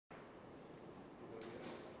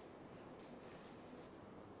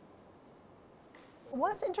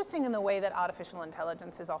What's interesting in the way that artificial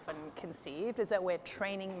intelligence is often conceived is that we're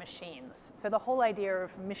training machines. So the whole idea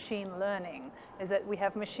of machine learning is that we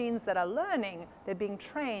have machines that are learning, they're being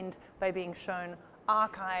trained by being shown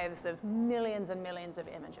archives of millions and millions of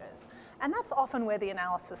images. And that's often where the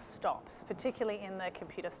analysis stops, particularly in the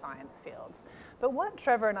computer science fields. But what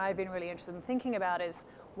Trevor and I have been really interested in thinking about is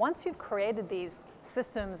once you've created these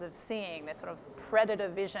systems of seeing, this sort of predator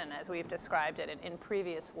vision as we've described it in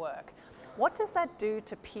previous work, what does that do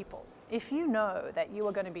to people? If you know that you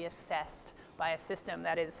are going to be assessed by a system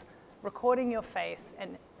that is recording your face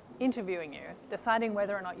and interviewing you, deciding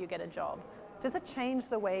whether or not you get a job, does it change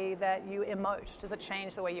the way that you emote? Does it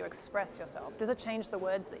change the way you express yourself? Does it change the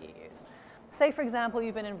words that you use? Say, for example,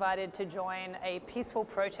 you've been invited to join a peaceful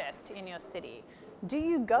protest in your city. Do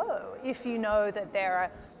you go if you know that there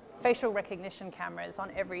are facial recognition cameras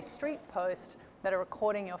on every street post that are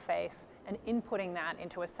recording your face and inputting that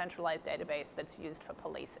into a centralized database that's used for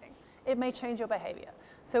policing? It may change your behavior.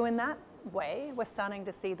 So in that way, we're starting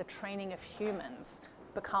to see the training of humans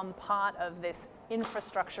become part of this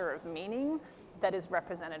infrastructure of meaning that is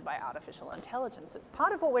represented by artificial intelligence. It's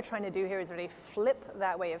part of what we're trying to do here is really flip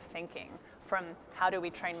that way of thinking from how do we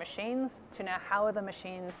train machines to now how are the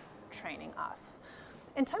machines training us.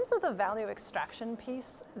 In terms of the value extraction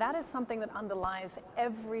piece, that is something that underlies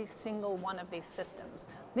every single one of these systems.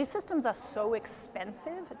 These systems are so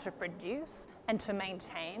expensive to produce and to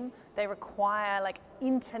maintain. They require like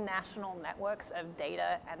international networks of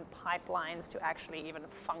data and pipelines to actually even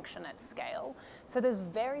function at scale. So there's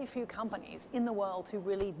very few companies in the world who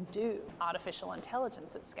really do artificial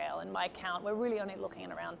intelligence at scale. In my count, we're really only looking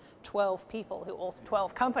at around 12 people,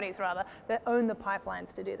 12 companies rather, that own the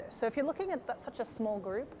pipelines to do this. So if you're looking at such a small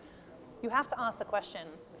group, you have to ask the question,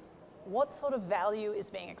 what sort of value is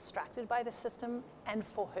being extracted by this system and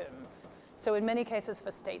for whom? So in many cases for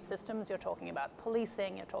state systems, you're talking about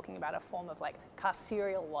policing, you're talking about a form of like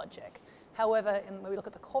carceral logic. However, when we look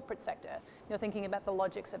at the corporate sector, you're thinking about the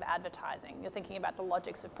logics of advertising, you're thinking about the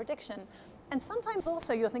logics of prediction, and sometimes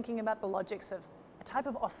also you're thinking about the logics of a type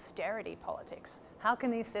of austerity politics. How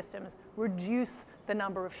can these systems reduce the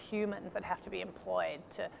number of humans that have to be employed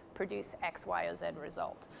to produce X, Y, or Z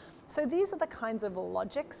result? So these are the kinds of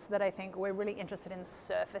logics that I think we're really interested in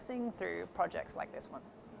surfacing through projects like this one.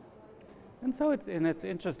 And so it's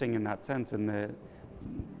interesting in that sense,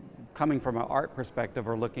 coming from an art perspective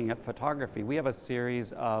or looking at photography, we have a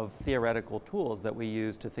series of theoretical tools that we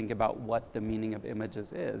use to think about what the meaning of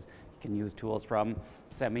images is. You can use tools from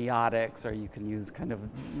semiotics, or you can use kind of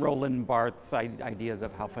Roland Barthes' ideas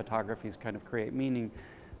of how photographies kind of create meaning.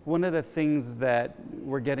 One of the things that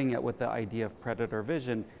we're getting at with the idea of predator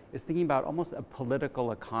vision is thinking about almost a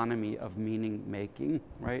political economy of meaning making,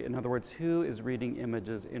 right? In other words, who is reading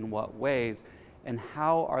images in what ways, and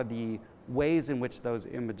how are the ways in which those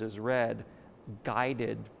images read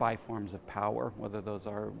guided by forms of power, whether those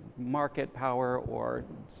are market power or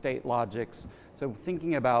state logics. So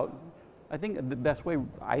thinking about, I think the best way,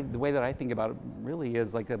 the way that I think about it really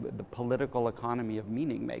is like the political economy of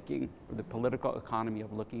meaning making, or the political economy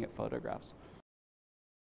of looking at photographs.